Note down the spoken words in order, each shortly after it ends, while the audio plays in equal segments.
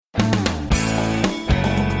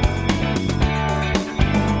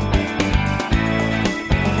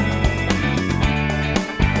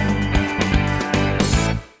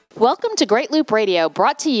Welcome to Great Loop Radio,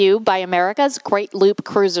 brought to you by America's Great Loop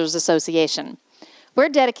Cruisers Association. We're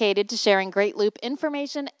dedicated to sharing Great Loop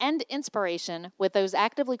information and inspiration with those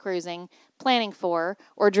actively cruising, planning for,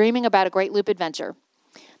 or dreaming about a Great Loop adventure.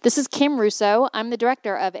 This is Kim Russo. I'm the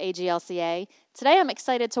director of AGLCA. Today I'm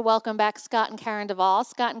excited to welcome back Scott and Karen DeVoll.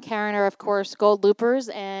 Scott and Karen are, of course, Gold Loopers,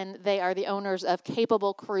 and they are the owners of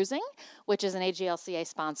Capable Cruising, which is an AGLCA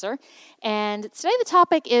sponsor. And today the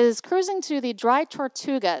topic is cruising to the Dry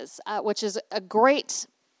Tortugas, which is a great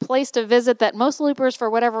place to visit that most loopers, for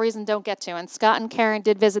whatever reason, don't get to. And Scott and Karen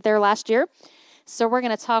did visit there last year. So we're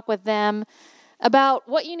going to talk with them about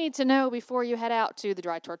what you need to know before you head out to the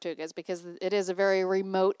Dry Tortugas, because it is a very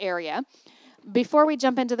remote area. Before we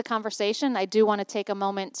jump into the conversation, I do want to take a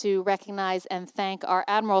moment to recognize and thank our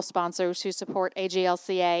Admiral sponsors who support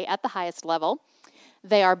AGLCA at the highest level.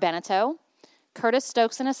 They are Beneteau, Curtis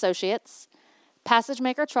Stokes and Associates, Passage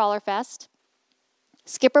Maker Trawler Fest,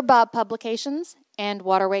 Skipper Bob Publications, and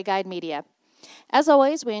Waterway Guide Media. As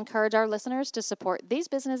always, we encourage our listeners to support these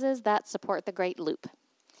businesses that support the Great Loop.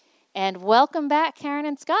 And welcome back, Karen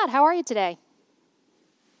and Scott. How are you today?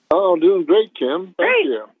 Oh, doing great, Kim. Great.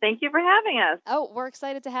 Thank you for having us. Oh, we're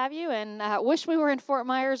excited to have you, and wish we were in Fort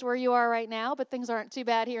Myers where you are right now, but things aren't too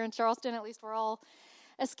bad here in Charleston. At least we're all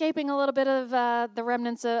escaping a little bit of the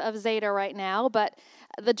remnants of Zeta right now. But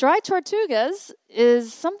the Dry Tortugas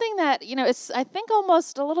is something that, is, I think,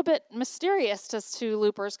 almost a little bit mysterious to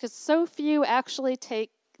loopers, because so few actually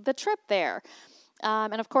take the trip there.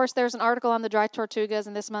 And, of course, there's an article on the Dry Tortugas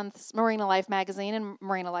in this month's Marina Life magazine, and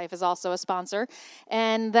Marina Life is also a sponsor.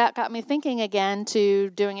 And that got me thinking again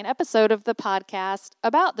to doing an episode of the podcast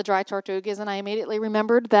about the Dry Tortugas, and I immediately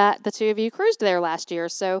remembered that the two of you cruised there last year.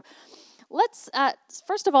 So let's,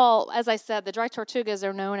 first of all, as I said, the Dry Tortugas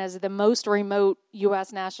are known as the most remote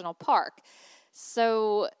U.S. national park.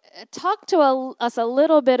 So talk to us a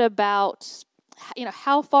little bit about,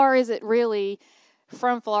 how far is it really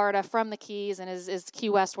from Florida, from the Keys, and is Key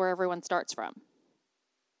West where everyone starts from?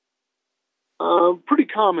 Pretty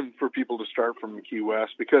common for people to start from Key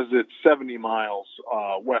West because it's 70 miles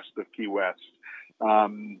west of Key West.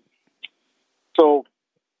 So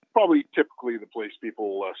probably typically the place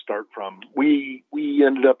people start from. We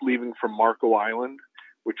ended up leaving from Marco Island,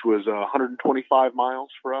 which was 125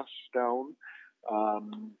 miles for us down.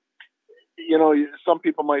 Some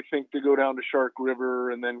people might think to go down to Shark River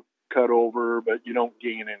and then cut over, but you don't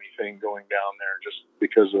gain anything going down there just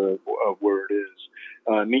because of where it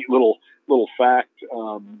is. Neat little fact,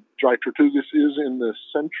 Dry Tortugas is in the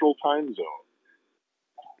central time zone,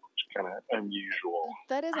 which is kind of unusual.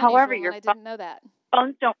 That is unusual. However, I didn't know that.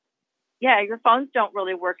 Your phones don't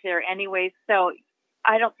really work there anyway, so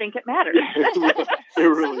I don't think it matters. It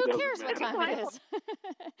really so who doesn't cares matter. what time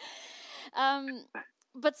it is?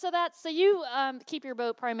 But so you keep your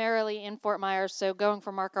boat primarily in Fort Myers, so going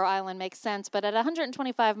from Marco Island makes sense. But at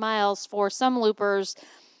 125 miles for some loopers,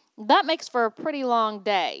 that makes for a pretty long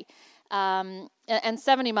day. And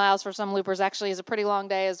 70 miles for some loopers actually is a pretty long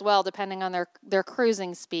day as well, depending on their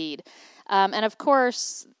cruising speed. And of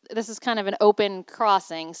course, this is kind of an open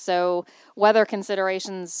crossing, so weather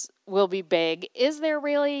considerations will be big. Is there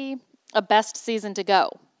really a best season to go?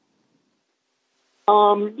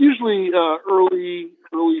 Usually early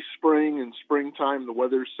spring and springtime, the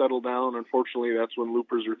weather's settled down. Unfortunately, that's when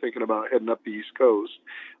loopers are thinking about heading up the East Coast.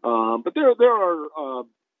 But there are,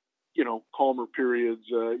 calmer periods,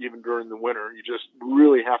 even during the winter. You just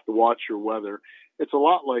really have to watch your weather. It's a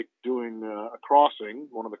lot like doing a crossing,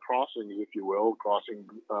 one of the crossings, if you will, crossing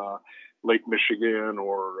Lake Michigan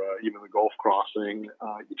or even the Gulf crossing.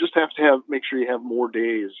 You just have to make sure you have more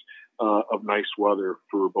days of nice weather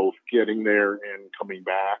for both getting there and coming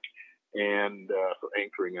back, and for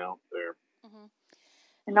anchoring out there. Mm-hmm.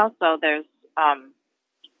 And also there's,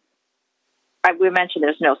 we mentioned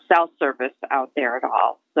there's no cell service out there at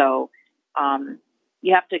all. So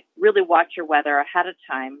you have to really watch your weather ahead of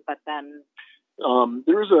time, but then...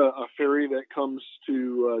 There's a ferry that comes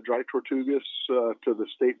to Dry Tortugas to the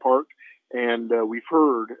state park, and we've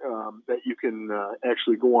heard that you can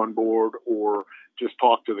actually go on board or just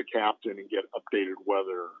talk to the captain and get updated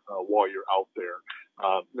weather while you're out there.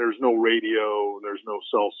 There's no radio, there's no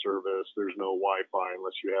cell service, there's no Wi-Fi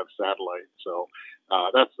unless you have satellite. So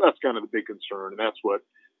that's kind of the big concern, and that's what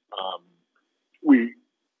we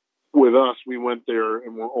went there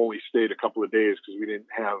and we only stayed a couple of days because we didn't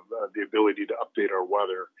have the ability to update our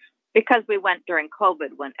weather. Because we went during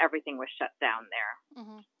COVID when everything was shut down there.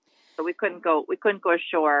 Mm-hmm. So we couldn't go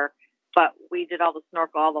ashore, but we did all the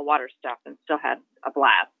snorkel, all the water stuff, and still had a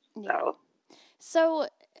blast. Yeah. So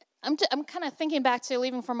I'm kind of thinking back to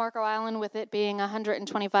leaving from Marco Island with it being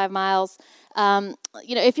 125 miles.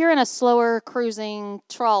 If you're in a slower cruising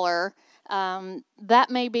trawler, that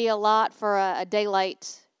may be a lot for a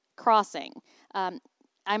daylight crossing.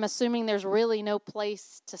 I'm assuming there's really no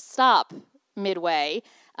place to stop midway.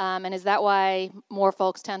 And is that why more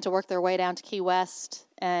folks tend to work their way down to Key West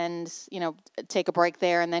and, take a break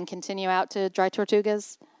there and then continue out to Dry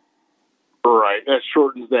Tortugas? Right. That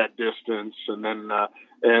shortens that distance. And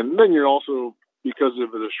then you're also, because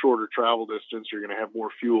of the shorter travel distance, you're going to have more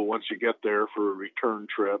fuel once you get there for a return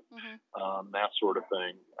trip, that sort of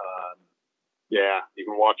thing. You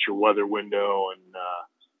can watch your weather window and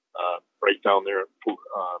right down there at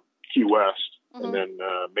Key West, and then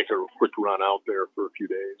make a quick run out there for a few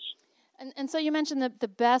days. And so you mentioned that the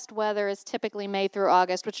best weather is typically May through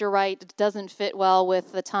August, which you're right, it doesn't fit well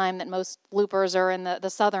with the time that most loopers are in the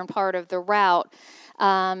southern part of the route.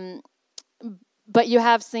 But you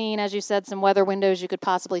have seen, as you said, some weather windows you could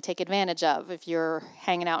possibly take advantage of if you're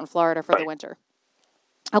hanging out in Florida for the winter.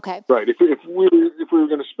 Okay. Right. If we were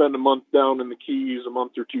going to spend a month down in the Keys, a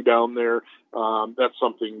month or two down there, that's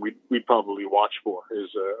something we'd probably watch for, is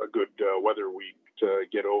a good weather week to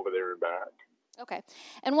get over there and back. Okay.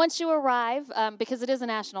 And once you arrive, because it is a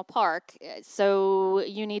national park, so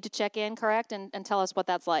you need to check in, correct? And tell us what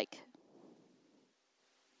that's like.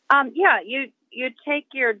 You take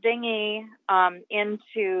your dinghy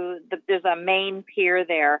into there's a main pier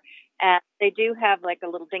there, and they do have like a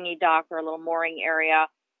little dinghy dock or a little mooring area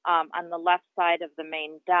on the left side of the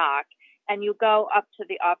main dock, and you go up to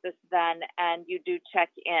the office then, and you do check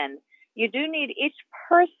in. You do need, each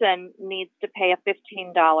person needs to pay a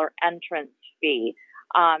 $15 entrance fee,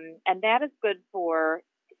 and that is good for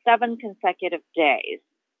 7 consecutive days.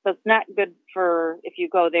 So it's not good for if you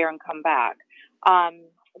go there and come back.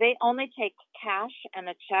 They only take cash and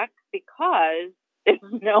a check because there's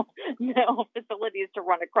no facilities to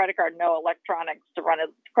run a credit card, no electronics to run a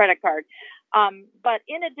credit card. But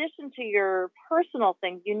in addition to your personal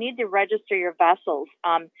things, you need to register your vessels.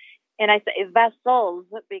 And I say vessels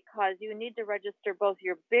because you need to register both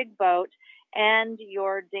your big boat and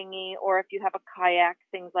your dinghy, or if you have a kayak,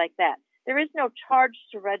 things like that. There is no charge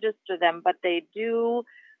to register them, but they do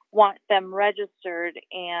want them registered,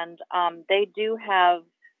 and they do have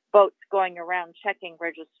boats going around checking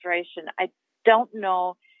registration. I don't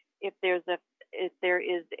know if there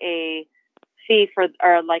is a fee for,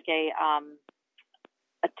 or like a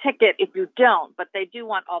ticket if you don't, but they do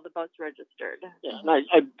want all the boats registered. Yeah,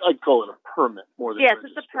 and I'd call it a permit more than it's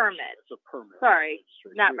a permit. It's a permit. Sorry,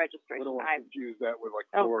 not registration. We don't want to confuse that with like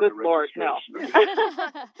Florida registration. Good Lord,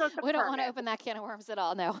 no. So we don't want to open that can of worms at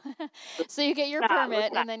all, no. So you get your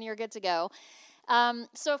permit, and then you're good to go.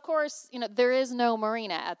 So, of course, there is no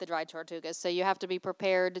marina at the Dry Tortugas, so you have to be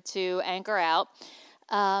prepared to anchor out.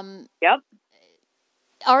 Yep.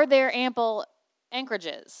 Are there ample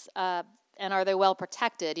anchorages, and are they well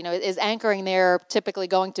protected? Is anchoring there typically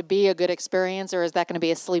going to be a good experience, or is that going to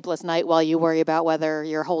be a sleepless night while you worry about whether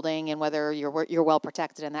you're holding and whether you're well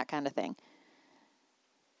protected and that kind of thing?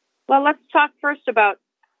 Well, let's talk first about,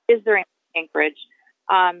 is there anchorage?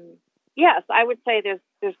 Yes, I would say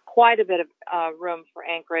there's quite a bit of room for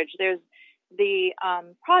anchorage. There's the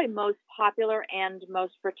probably most popular and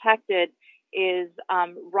most protected is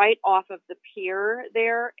right off of the pier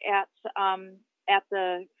there at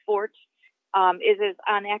the fort. It is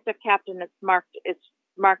on active captain. It's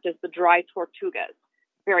marked as the Dry Tortugas.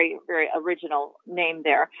 Very, very original name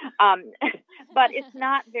there. But it's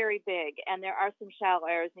not very big, and there are some shallow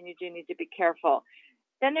areas, and you do need to be careful.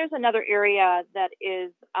 Then there's another area that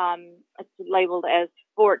is it's labeled as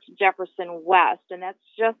Fort Jefferson West, and that's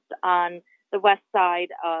just on the west side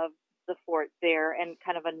of the fort there, and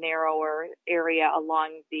kind of a narrower area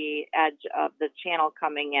along the edge of the channel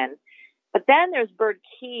coming in. But then there's Bird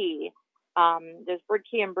Key. There's Bird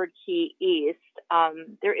Key and Bird Key East.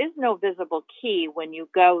 There is no visible key when you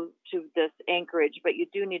go to this anchorage, but you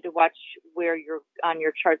do need to watch where you're on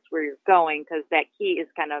your charts where you're going, because that key is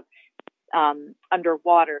kind of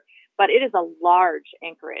underwater. But it is a large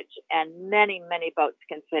anchorage, and many, many boats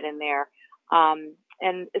can fit in there.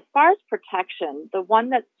 And as far as protection, the one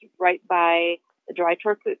that's right by the Dry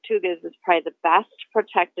Tortugas is probably the best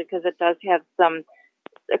protected, because it does have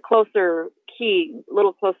a closer key, a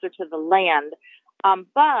little closer to the land.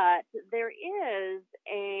 But there is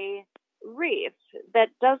a reef that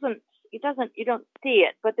you don't see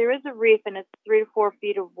it, but there is a reef, and it's 3 to 4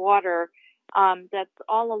 feet of water that's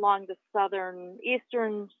all along the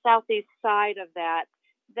eastern, southeast side of that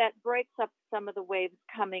breaks up some of the waves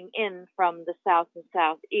coming in from the south and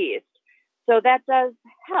southeast. So that does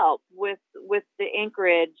help with the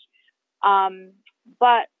anchorage.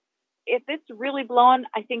 But if it's really blowing,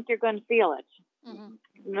 I think you're going to feel it,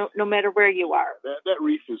 no matter where you are. That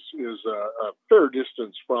reef is a fair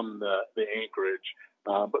distance from the anchorage,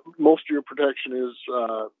 but most of your protection is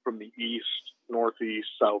from the east, northeast,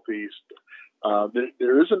 southeast.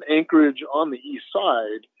 There is an anchorage on the east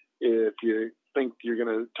side if you think you're going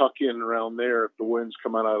to tuck in around there if the winds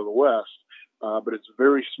come out of the west, but it's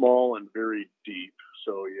very small and very deep,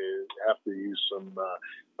 so you have to use some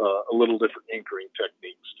a little different anchoring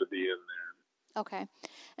techniques to be in there. Okay,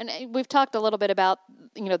 and we've talked a little bit about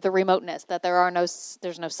the remoteness, that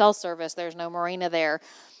there's no cell service, there's no marina there,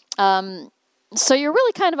 so you're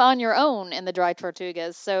really kind of on your own in the Dry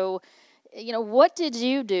Tortugas. So, what did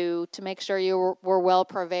you do to make sure you were well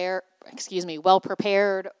prepared,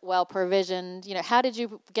 well provisioned? How did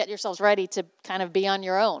you get yourselves ready to kind of be on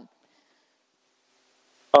your own?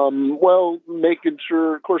 Well, making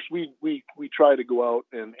sure, of course, we try to go out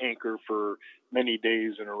and anchor for many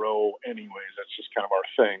days in a row anyways. That's just kind of our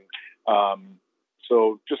thing.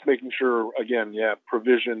 So just making sure, again,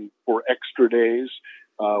 provision for extra days.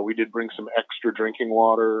 We did bring some extra drinking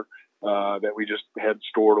water that we just had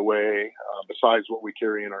stored away, besides what we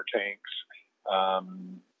carry in our tanks.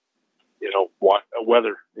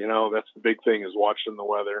 Weather, that's the big thing, is watching the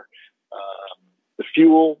weather. The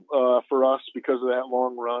fuel for us, because of that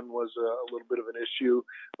long run, was a little bit of an issue.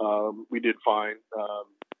 We did fine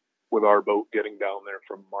with our boat getting down there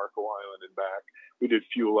from Marco Island and back. We did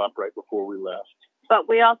fuel up right before we left. But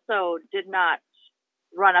we also did not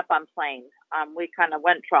run up on planes. We kind of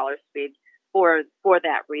went trawler speed for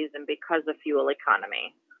that reason, because of fuel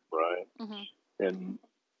economy. Right. Mm-hmm. And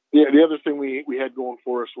the other thing we had going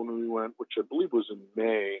for us when we went, which I believe was in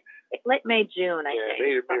May. Late May, June, I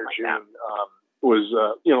think. May or June. Was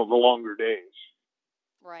the longer days.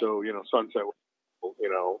 Right. So sunset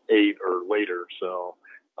was 8 or later. So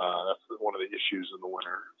that's one of the issues in the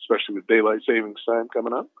winter, especially with daylight savings time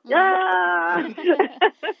coming up. Yeah.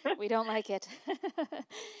 We don't like it.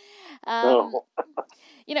 No.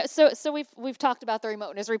 So we've talked about the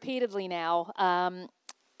remoteness repeatedly now.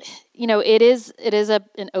 It is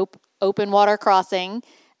an open water crossing.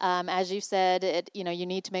 As you said, you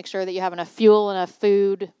need to make sure that you have enough fuel, enough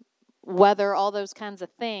food, weather, all those kinds of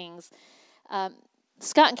things.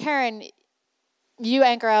 Scott and Karen, you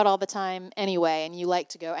anchor out all the time anyway, and you like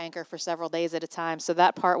to go anchor for several days at a time, so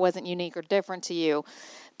that part wasn't unique or different to you.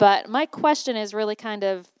 But my question is really kind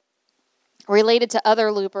of related to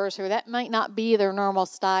other loopers who that might not be their normal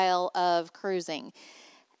style of cruising.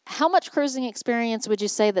 How much cruising experience would you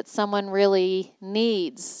say that someone really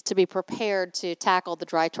needs to be prepared to tackle the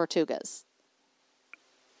Dry Tortugas?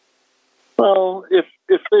 Well, if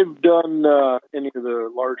they've done any of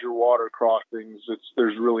the larger water crossings,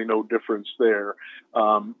 there's really no difference there.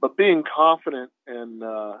 But being confident in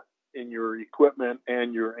your equipment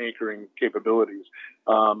and your anchoring capabilities,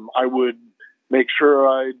 I would make sure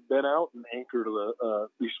I'd been out and anchored at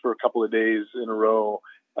least for a couple of days in a row.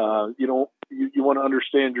 You want to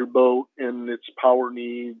understand your boat and its power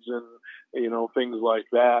needs and things like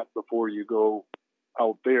that before you go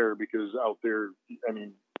out there, because out there,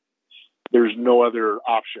 there's no other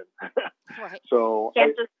option. Right. So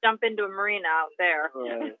can't just jump into a marina out there.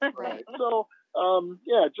 Right. So,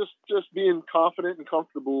 just being confident and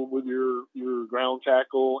comfortable with your ground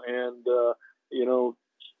tackle, and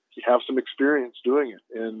you have some experience doing it,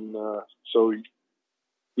 and so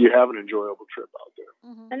you have an enjoyable trip out there.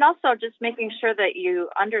 Mm-hmm. And also just making sure that you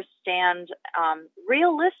understand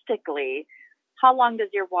realistically, how long does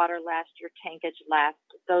your water last, your tankage last,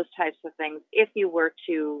 those types of things, if you were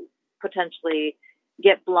to potentially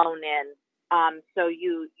get blown in. So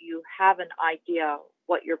you have an idea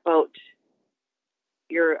what your boat,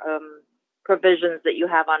 your provisions that you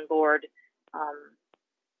have on board,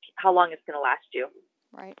 how long it's going to last you.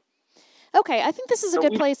 Right. Okay, I think this is a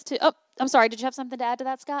good place to... Oh, I'm sorry. Did you have something to add to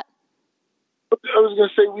that, Scott? I was going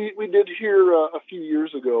to say, we did hear a few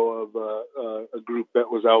years ago of a group that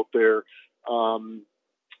was out there,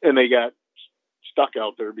 and they got stuck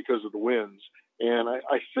out there because of the winds. And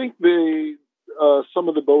I think some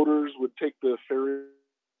of the boaters would take the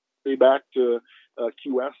ferry back to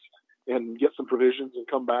Key West and get some provisions and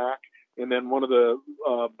come back. And then one of the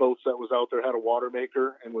boats that was out there had a water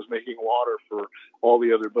maker and was making water for all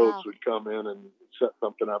the other boats. Wow. Would come in and set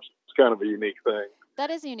something up. It's kind of a unique thing. That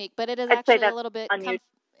is unique, but it is I'd actually a little bit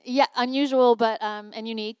unusual, but and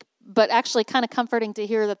unique, but actually kind of comforting to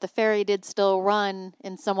hear that the ferry did still run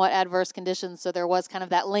in somewhat adverse conditions. So there was kind of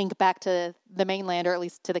that link back to the mainland, or at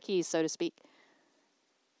least to the Keys, so to speak.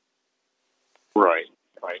 Right.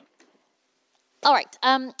 All right,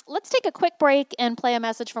 let's take a quick break and play a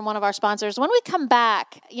message from one of our sponsors. When we come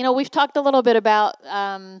back, we've talked a little bit about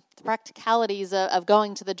the practicalities of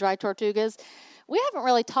going to the Dry Tortugas. We haven't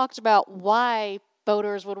really talked about why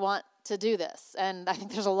boaters would want to do this, and I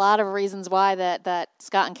think there's a lot of reasons why that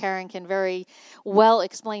Scott and Karen can very well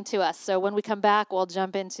explain to us. So when we come back, we'll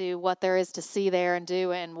jump into what there is to see there and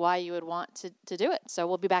do and why you would want to do it. So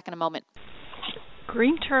we'll be back in a moment.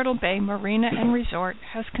 Green Turtle Bay Marina and Resort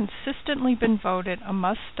has consistently been voted a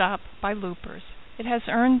must-stop by loopers. It has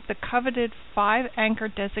earned the coveted 5-anchor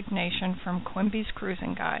designation from Quimby's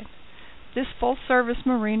Cruising Guide. This full-service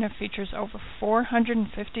marina features over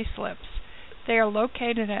 450 slips. They are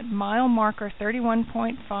located at mile marker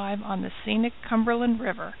 31.5 on the scenic Cumberland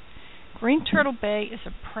River. Green Turtle Bay is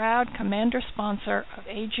a proud commander sponsor of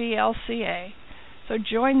AGLCA, so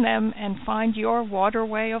join them and find your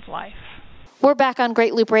waterway of life. We're back on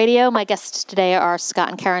Great Loop Radio. My guests today are Scott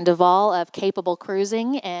and Karen DeVoll of Capable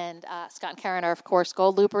Cruising, and Scott and Karen are, of course,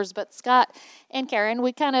 Gold Loopers. But Scott and Karen,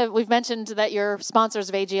 we've mentioned that you're sponsors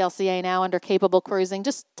of AGLCA now under Capable Cruising.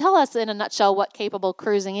 Just tell us in a nutshell what Capable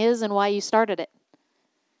Cruising is and why you started it.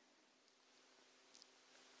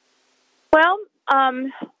 Well,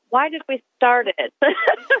 why did we start it?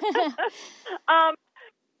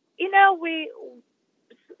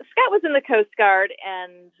 Scott was in the Coast Guard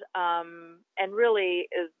and really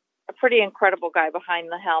is a pretty incredible guy behind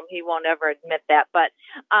the helm. He won't ever admit that, but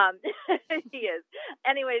he is.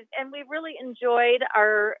 Anyways, and we really enjoyed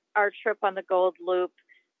our trip on the Gold Loop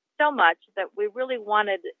so much that we really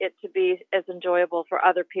wanted it to be as enjoyable for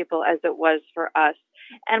other people as it was for us.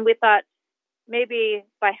 And we thought maybe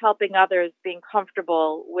by helping others being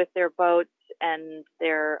comfortable with their boats and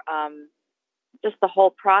their just the whole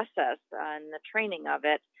process and the training of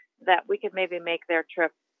it, that we could maybe make their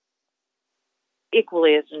trip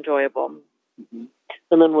equally as enjoyable. Mm-hmm.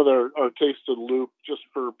 And then with our Taste of the Loop, just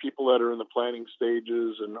for people that are in the planning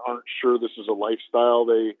stages and aren't sure this is a lifestyle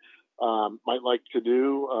they might like to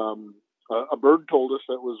do, a bird told us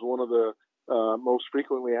that was one of the most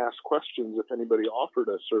frequently asked questions if anybody offered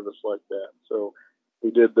a service like that. So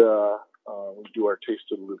we did we do our Taste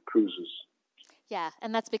of the Loop cruises. Yeah,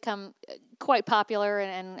 and that's become quite popular,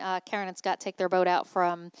 and Karen and Scott take their boat out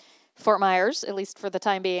from Fort Myers, at least for the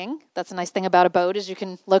time being. That's a nice thing about a boat is you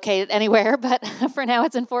can locate it anywhere, but for now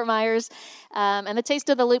it's in Fort Myers. And the Taste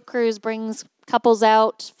of the Loop cruise brings couples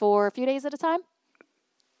out for a few days at a time?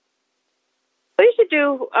 We usually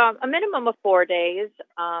do a minimum of 4 days,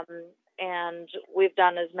 and we've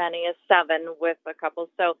done as many as 7 with a couple.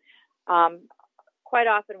 So quite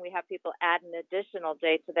often we have people add an additional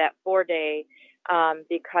day to that 4-day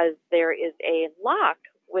because there is a lock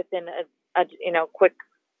within a quick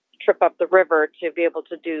trip up the river to be able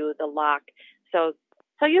to do the lock. So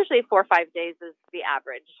usually 4 or 5 days is the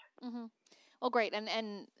average. Mm-hmm. Well, great.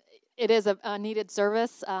 And it is a needed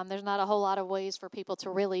service. There's not a whole lot of ways for people to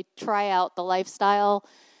really try out the lifestyle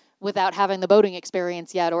without having the boating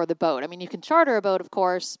experience yet or the boat. I mean, you can charter a boat, of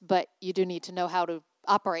course, but you do need to know how to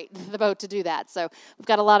operate the boat to do that. So we've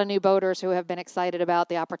got a lot of new boaters who have been excited about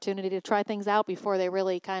the opportunity to try things out before they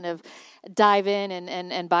really kind of dive in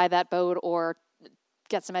and buy that boat or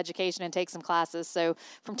get some education and take some classes. So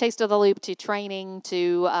from Taste of the Loop to training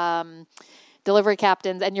to delivery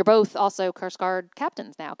captains, and you're both also Coast Guard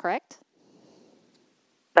captains now, correct?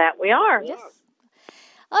 That we are. Yes.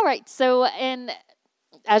 All right. So, and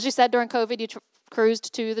as you said, during COVID, you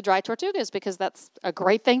cruised to the Dry Tortugas because that's a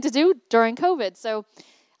great thing to do during COVID. So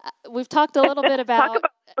we've talked a little bit about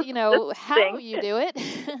how you do it.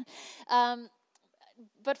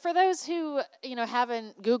 But for those who,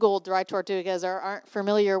 haven't Googled Dry Tortugas or aren't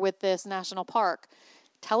familiar with this national park,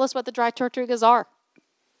 tell us what the Dry Tortugas are.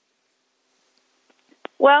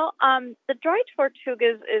 Well, the Dry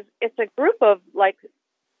Tortugas it's a group of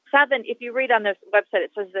 7. If you read on this website,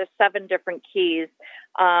 it says there's 7 different keys.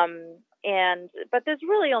 But there's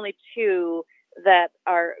really only 2 that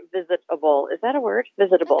are visitable. Is that a word?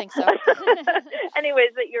 Visitable. I think so.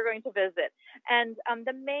 Anyways, that you're going to visit. And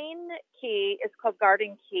the main key is called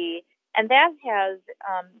Garden Key, and that has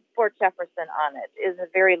Fort Jefferson on it. It is a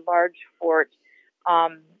very large fort,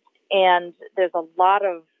 and there's a lot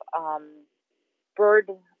of bird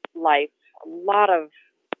life, a lot of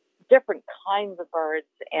different kinds of birds,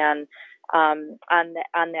 and on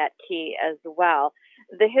that key as well.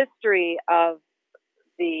 The history of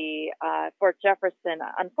the Fort Jefferson,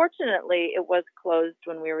 unfortunately, it was closed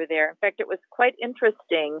when we were there. In fact, it was quite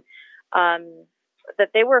interesting that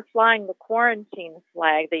they were flying the quarantine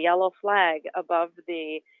flag, the yellow flag, above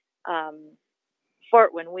the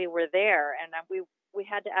fort when we were there. And we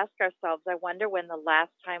had to ask ourselves, I wonder when the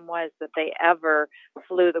last time was that they ever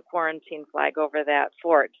flew the quarantine flag over that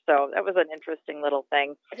fort. So that was an interesting little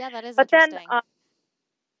thing. Yeah, that is but interesting. Then,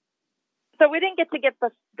 so we didn't get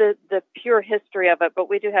the pure history of it, but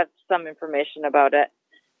we do have some information about it.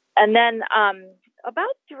 And then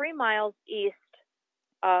about 3 miles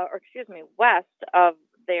west of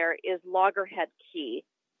there is Loggerhead Key.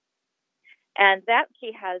 And that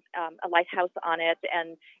key has a lighthouse on it,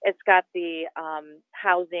 and it's got the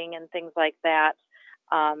housing and things like that.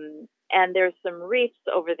 And there's some reefs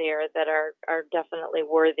over there that are definitely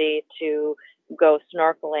worthy to go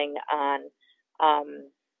snorkeling on.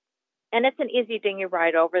 And it's an easy dinghy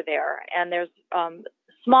ride over there. And there's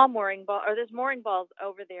small there's mooring balls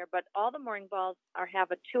over there, but all the mooring balls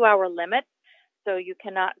have a 2-hour limit, so you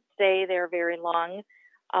cannot stay there very long.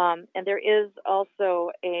 And there is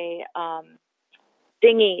also a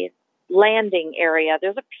dinghy landing area.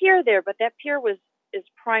 There's a pier there, but that pier is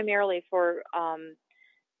primarily for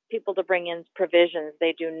people to bring in provisions.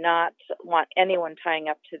 They do not want anyone tying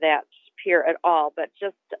up to that pier at all. But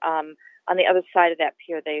just on the other side of that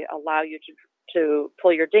pier, they allow you to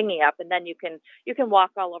pull your dinghy up, and then you can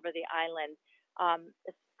walk all over the island.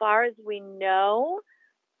 As far as we know,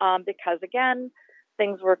 because again,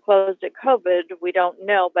 things were closed at COVID, we don't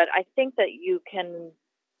know, but I think that you can,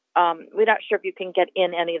 we're not sure if you can get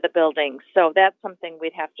in any of the buildings. So that's something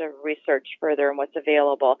we'd have to research further and what's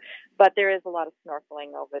available. But there is a lot of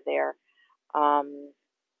snorkeling over there.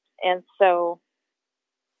 And so...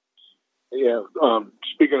 Yeah,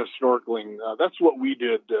 speaking of snorkeling, that's what we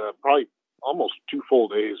did probably almost 2 full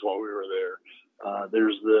days while we were there.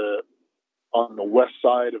 There's on the west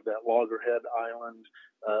side of that Loggerhead Island,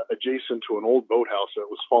 adjacent to an old boathouse that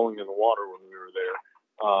was falling in the water when we were there.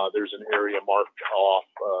 There's an area marked off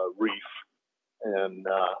reef, and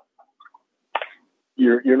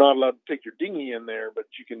you're not allowed to take your dinghy in there, but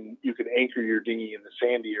you can anchor your dinghy in the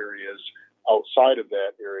sandy areas outside of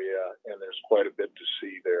that area, and there's quite a bit to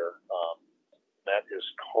see there. That is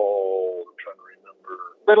called, I'm trying to remember,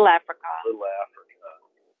 Little Africa.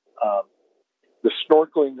 The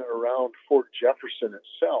snorkeling around Fort Jefferson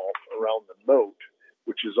itself, around the moat,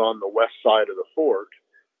 which is on the west side of the fort,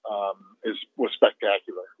 was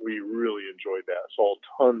spectacular. We really enjoyed that. Saw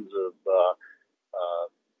tons of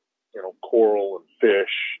coral and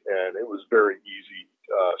fish, and it was very easy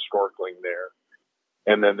snorkeling there.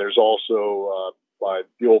 And then there's also by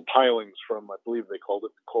the old pilings from, I believe they call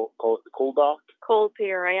it the coal dock. Coal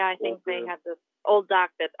pier, yeah. I think they have this old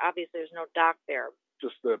dock that obviously there's no dock there.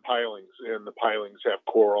 Just the pilings, and the pilings have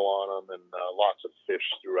coral on them and lots of fish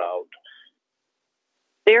throughout.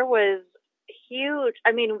 There was huge,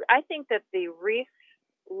 I think that the reef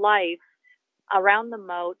life around the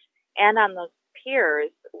moat and on those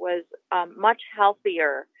piers was much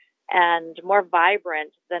healthier and more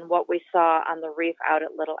vibrant than what we saw on the reef out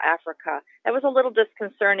at Little Africa. It was a little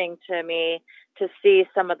disconcerting to me to see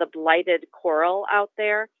some of the blighted coral out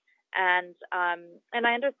there. And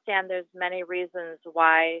I understand there's many reasons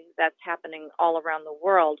why that's happening all around the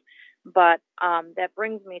world. But that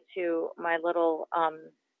brings me to my little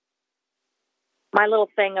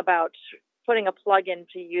thing about putting a plug in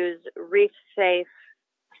to use reef-safe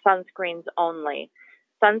sunscreens only.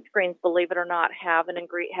 Sunscreens, believe it or not,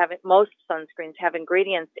 most sunscreens have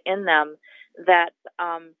ingredients in them that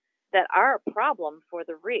are a problem for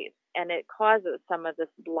the reef, and it causes some of this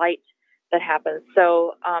blight that happens.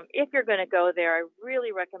 So if you're going to go there, I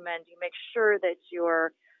really recommend you make sure that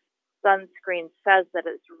your sunscreen says that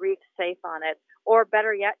it's reef safe on it, or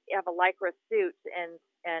better yet, you have a lycra suit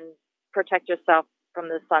and protect yourself from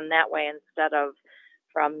the sun that way instead of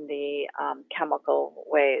from the chemical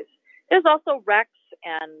ways. There's also wrecks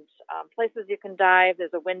and places you can dive.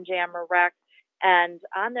 There's a windjammer wreck, and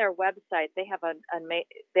on their website they have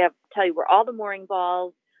tell you where all the mooring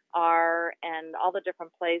balls are and all the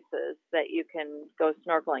different places that you can go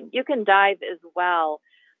snorkeling. You can dive as well,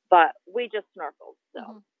 but we just snorkeled. So.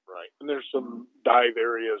 Mm-hmm. Right, and there's some dive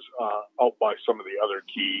areas out by some of the other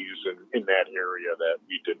keys and in that area that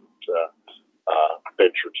we didn't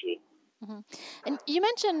venture to. Mm-hmm. And you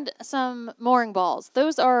mentioned some mooring balls.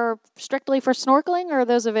 Those are strictly for snorkeling, or are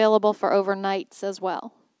those available for overnights as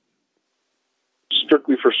well?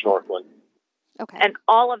 Strictly for snorkeling. Okay. And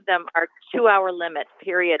all of them are 2-hour limit,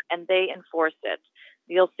 period, and they enforce it.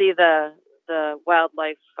 You'll see the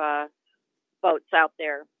wildlife boats out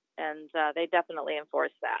there, and they definitely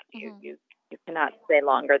enforce that. Mm-hmm. You cannot stay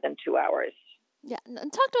longer than 2 hours. Yeah,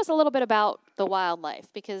 and talk to us a little bit about the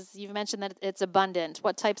wildlife, because you've mentioned that it's abundant.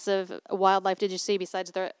 What types of wildlife did you see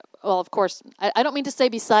besides well, of course, I don't mean to say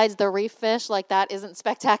besides the reef fish, like that isn't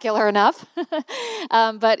spectacular enough.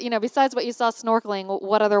 But, besides what you saw snorkeling,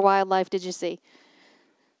 what other wildlife did you see?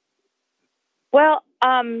 Well,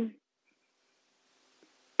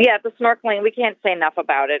 yeah, the snorkeling, we can't say enough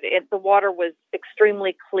about it. The water was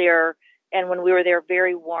extremely clear, and when we were there,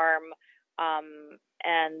 very warm,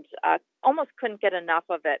 and almost couldn't get enough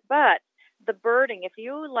of it. But the birding, if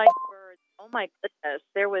you like birds, oh my goodness,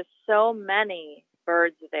 there was so many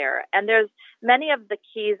birds there. And there's many of the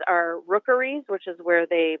keys are rookeries, which is where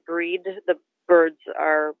they breed. The birds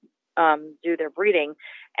are do their breeding,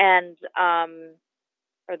 and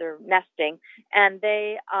or their nesting, and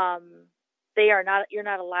they are not, you're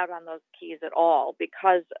not allowed on those keys at all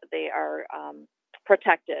because they are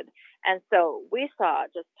protected. And so we saw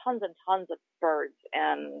just tons and tons of birds,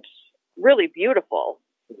 and really beautiful.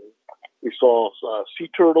 We saw sea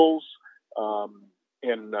turtles,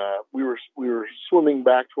 and we were swimming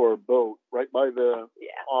back to our boat right by the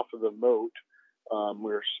off of the moat.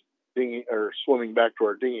 We were swimming back to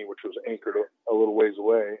our dinghy, which was anchored a little ways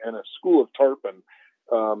away, and a school of tarpon.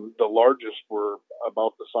 The largest were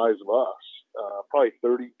about the size of us, probably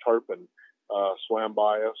 30 tarpon, swam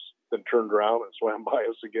by us, then turned around and swam by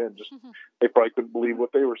us again. Just they probably couldn't believe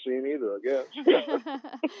what they were seeing either, I guess.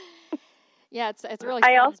 Yeah, it really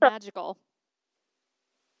sounds magical.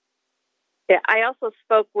 Yeah, I also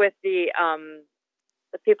spoke with the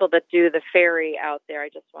people that do the ferry out there. I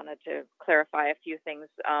just wanted to clarify a few things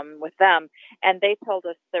with them, and they told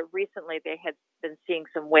us that recently they had been seeing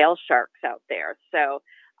some whale sharks out there. So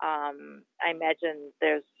I imagine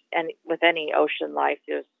with any ocean life,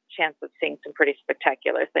 there's a chance of seeing some pretty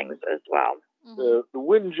spectacular things as well. The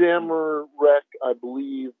Windjammer wreck, I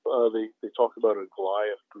believe they talk about a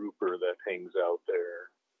Goliath grouper that hangs out there.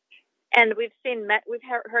 And we've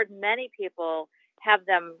heard many people have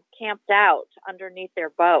them camped out underneath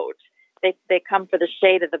their boat. They come for the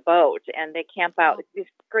shade of the boat, and they camp out. Oh. These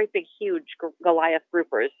great big huge Goliath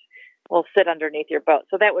groupers will sit underneath your boat.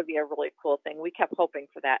 So that would be a really cool thing. We kept hoping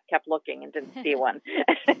for that, kept looking, and didn't see one.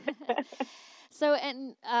 So,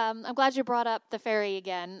 and I'm glad you brought up the ferry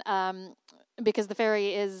again, because the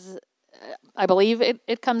ferry is, I believe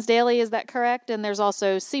it comes daily. Is that correct? And there's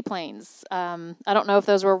also seaplanes. I don't know if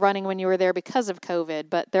those were running when you were there because of COVID,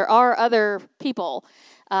 but there are other people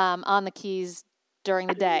on the Keys during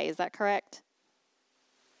the day. Is that correct?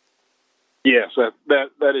 Yes,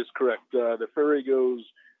 that is correct. The ferry goes.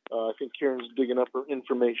 I think Karen's digging up her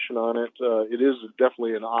information on it. It is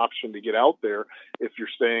definitely an option to get out there if you're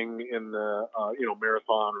staying in the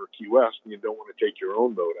Marathon or Key West and you don't want to take your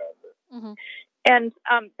own boat out there. Mm-hmm. And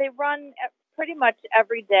they run pretty much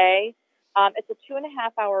every day. It's a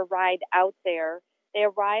 2.5-hour ride out there. They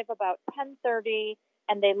arrive about 10:30,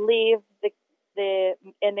 and they leave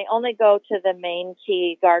and they only go to the main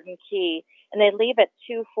key, Garden Key, and they leave at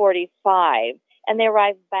 2:45, and they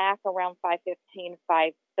arrive back around 5:15,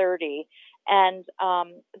 5:30. And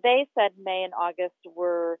they said May and August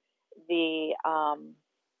were the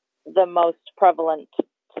most prevalent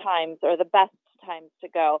times, or the best times to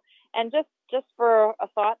go. And just for a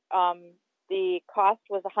thought, the cost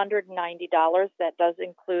was $190. That does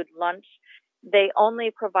include lunch. They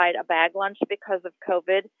only provide a bag lunch because of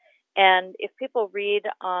COVID. And if people read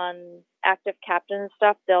on Active Captain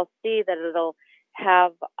stuff, they'll see that it'll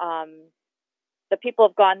have the people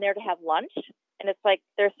have gone there to have lunch. And it's like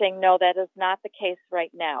they're saying, no, that is not the case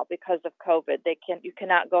right now because of COVID. You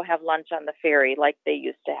cannot go have lunch on the ferry like they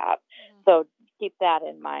used to have. Mm-hmm. So keep that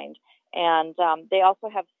in mind. And they also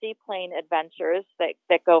have seaplane adventures that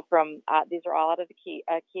go from, these are all out of the Key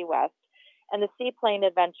West. And the seaplane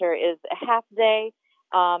adventure is a half day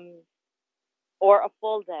or a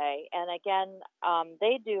full day. And again,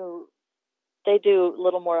 they do a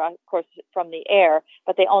little more, of course, from the air,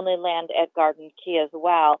 but they only land at Garden Key as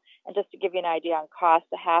well. And just to give you an idea on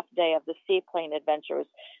cost, a half day of the seaplane adventure was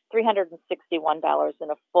 $361,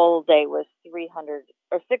 and a full day was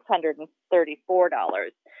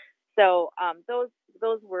 $634. So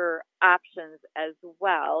those were options as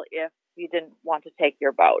well if you didn't want to take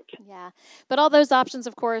your boat. Yeah. But all those options,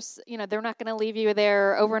 of course, they're not going to leave you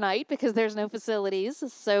there overnight because there's no facilities.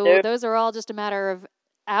 So those are all just a matter of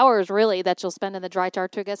hours, really, that you'll spend in the Dry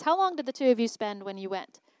Tortugas. How long did the two of you spend when you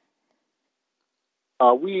went?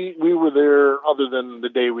 We were there, other than the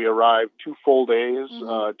day we arrived, 2 full days,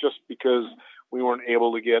 mm-hmm. Just because we weren't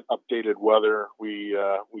able to get updated weather. We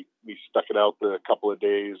stuck it out the couple of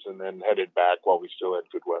days and then headed back while we still had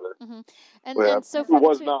good weather. Mm-hmm. And so it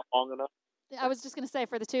was not long enough. I was just going to say,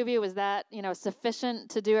 for the two of you, was that, sufficient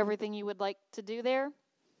to do everything you would like to do there?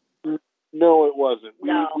 No, it wasn't.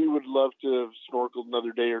 No. We would love to have snorkeled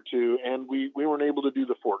another day or two, and we weren't able to do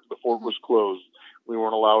the fort. The fort was closed. We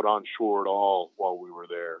weren't allowed on shore at all while we were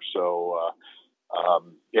there. So,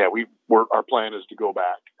 our plan is to go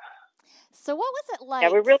back. So what was it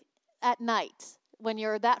like at night when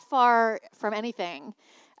you're that far from anything?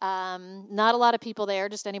 Not a lot of people there,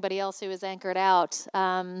 just anybody else who is anchored out.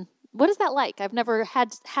 What is that like? I've never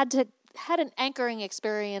had an anchoring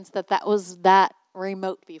experience that was that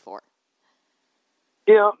remote before.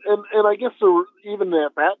 Yeah, and I guess even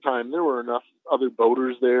at that time, there were enough other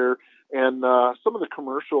boaters there, and some of the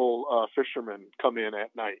commercial fishermen come in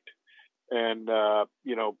at night. And,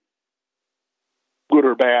 good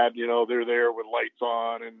or bad, they're there with lights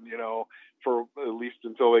on and, for at least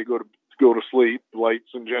until they go to sleep, lights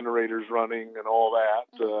and generators running and all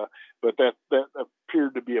that. But that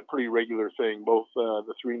appeared to be a pretty regular thing, both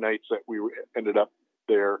the 3 nights that we ended up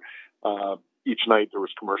there. Each night there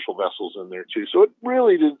was commercial vessels in there too. So it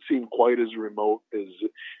really didn't seem quite as remote as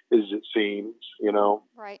it seems,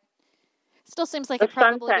 Right. Still seems like it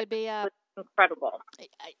probably would be incredible.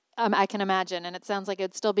 I can imagine. And it sounds like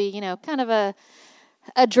it'd still be, kind of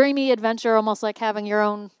a dreamy adventure, almost like having your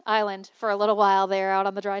own island for a little while there out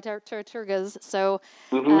on the Dry Tortugas. So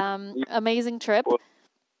amazing trip.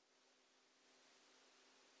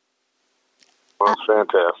 Well,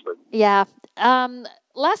 fantastic. Yeah.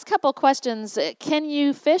 Last couple questions. Can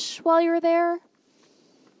you fish while you're there?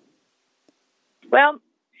 Well,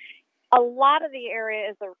 a lot of the area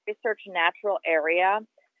is a research natural area,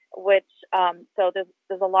 which so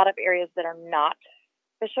there's a lot of areas that are not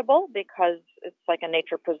fishable because it's like a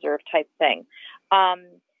nature preserve type thing.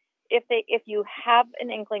 If you have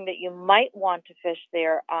an inkling that you might want to fish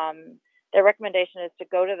there, the recommendation is to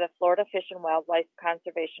go to the Florida Fish and Wildlife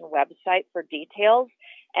Conservation website for details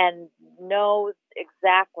and know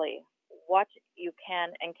exactly what you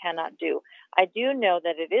can and cannot do. I do know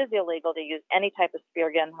that it is illegal to use any type of spear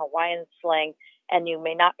gun, Hawaiian sling, and you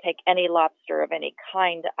may not take any lobster of any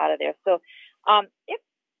kind out of there. So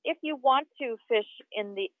if you want to fish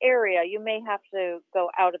in the area, you may have to go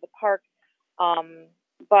out of the park,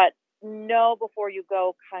 but know before you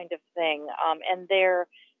go kind of thing. And there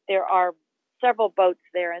are several boats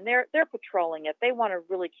there, and they're patrolling it. They want to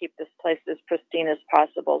really keep this place as pristine as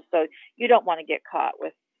possible, so you don't want to get caught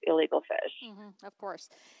with illegal fish. Of course.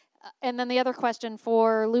 And then the other question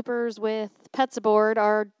for loopers with pets aboard,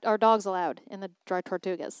 are dogs allowed in the Dry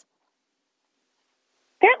Tortugas?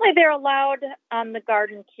 Apparently they're allowed on the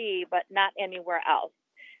Garden Key, but not anywhere else.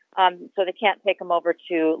 So they can't take them over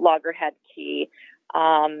to Loggerhead Key.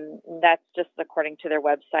 That's just according to their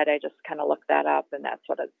website. I just kind of looked that up, and that's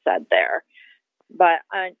what it said there. But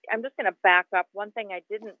I'm just going to back up. One thing I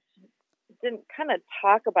didn't kind of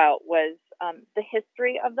talk about was the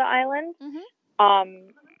history of the island.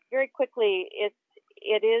 Very quickly,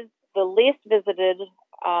 it is the least visited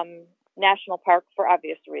national park for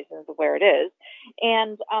obvious reasons of where it is.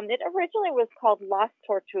 And it originally was called Las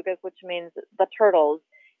Tortugas, which means the turtles.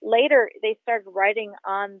 Later, they started writing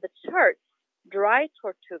on the charts Dry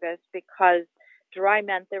Tortugas because dry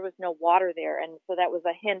meant there was no water there. And so that was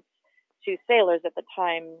a hint to sailors at the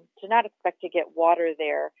time to not expect to get water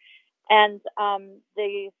there. And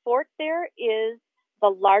the fort there is the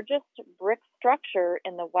largest brick structure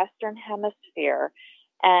in the Western Hemisphere.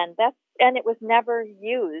 And it was never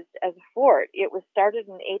used as a fort. It was started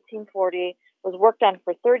in 1840, was worked on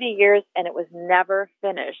for 30 years, and it was never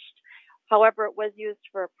finished. However, it was used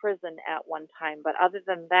for a prison at one time. But other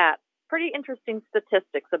than that, pretty interesting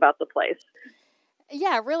statistics about the place.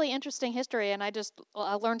 Yeah, really interesting history. And I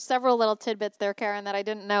learned several little tidbits there, Karen, that I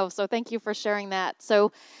didn't know. So thank you for sharing that.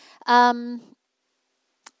 So,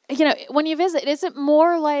 when you visit, is it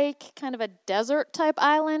more like kind of a desert type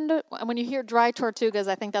island? When you hear Dry Tortugas,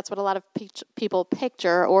 I think that's what a lot of people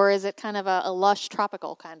picture. Or is it kind of a lush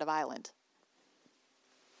tropical kind of island?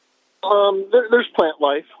 There's plant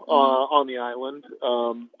life on the island.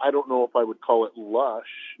 I don't know if I would call it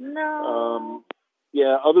lush. No.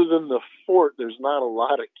 Other than the fort, there's not a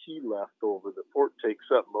lot of key left over. The fort takes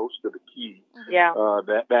up most of the key. Yeah.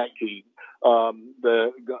 That key.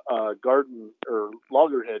 The Garden or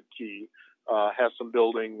Loggerhead Key has some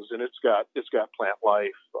buildings, and it's got plant life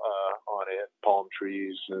on it, palm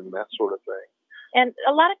trees and that sort of thing. And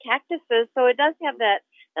a lot of cactuses, so it does have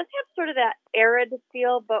sort of that arid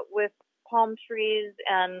feel, but with palm trees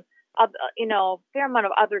and a fair amount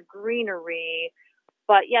of other greenery.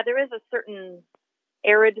 But yeah, there is a certain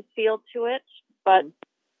arid feel to it, but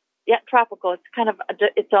tropical. It's kind of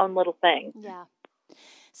its own little thing. Yeah.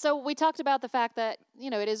 So we talked about the fact that,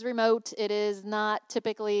 it is remote. It is not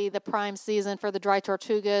typically the prime season for the Dry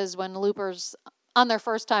Tortugas when loopers on their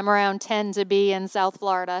first time around tend to be in South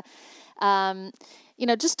Florida.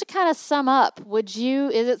 Just to kind of sum up,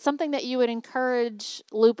 is it something that you would encourage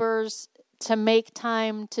loopers to make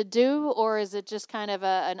time to do, or is it just kind of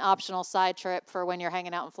an optional side trip for when you're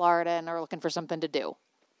hanging out in Florida and are looking for something to do?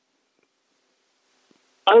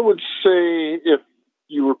 I would say if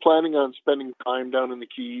you were planning on spending time down in the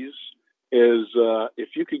Keys, if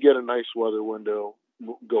you could get a nice weather window,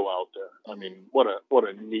 go out there. I mean, what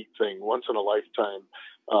a neat thing, once in a lifetime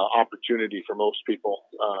opportunity for most people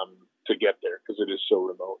to get there, because it is so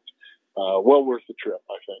remote. Well worth the trip,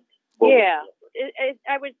 I think.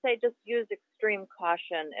 I would say just use extreme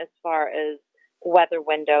caution as far as weather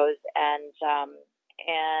windows, and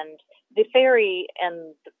the ferry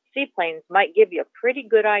and the seaplanes might give you a pretty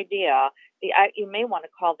good idea. You may want to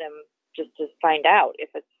call them just to find out if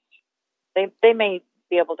they may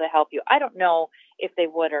be able to help you. I don't know if they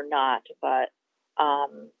would or not, but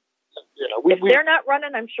if they're not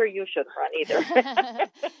running, I'm sure you shouldn't run either.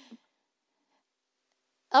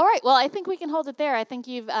 All right. Well, I think we can hold it there. I think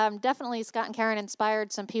you've definitely, Scott and Karen,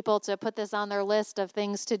 inspired some people to put this on their list of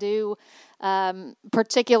things to do,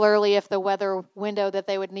 particularly if the weather window that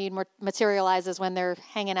they would need materializes when they're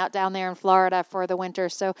hanging out down there in Florida for the winter.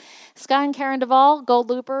 So, Scott and Karen DeVoll, Gold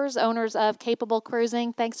Loopers, owners of Capable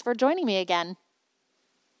Cruising, thanks for joining me again.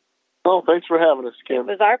 Oh, thanks for having us, Kim. It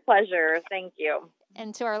was our pleasure. Thank you.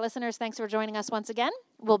 And to our listeners, thanks for joining us once again.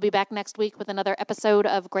 We'll be back next week with another episode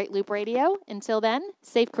of Great Loop Radio. Until then,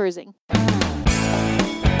 safe cruising.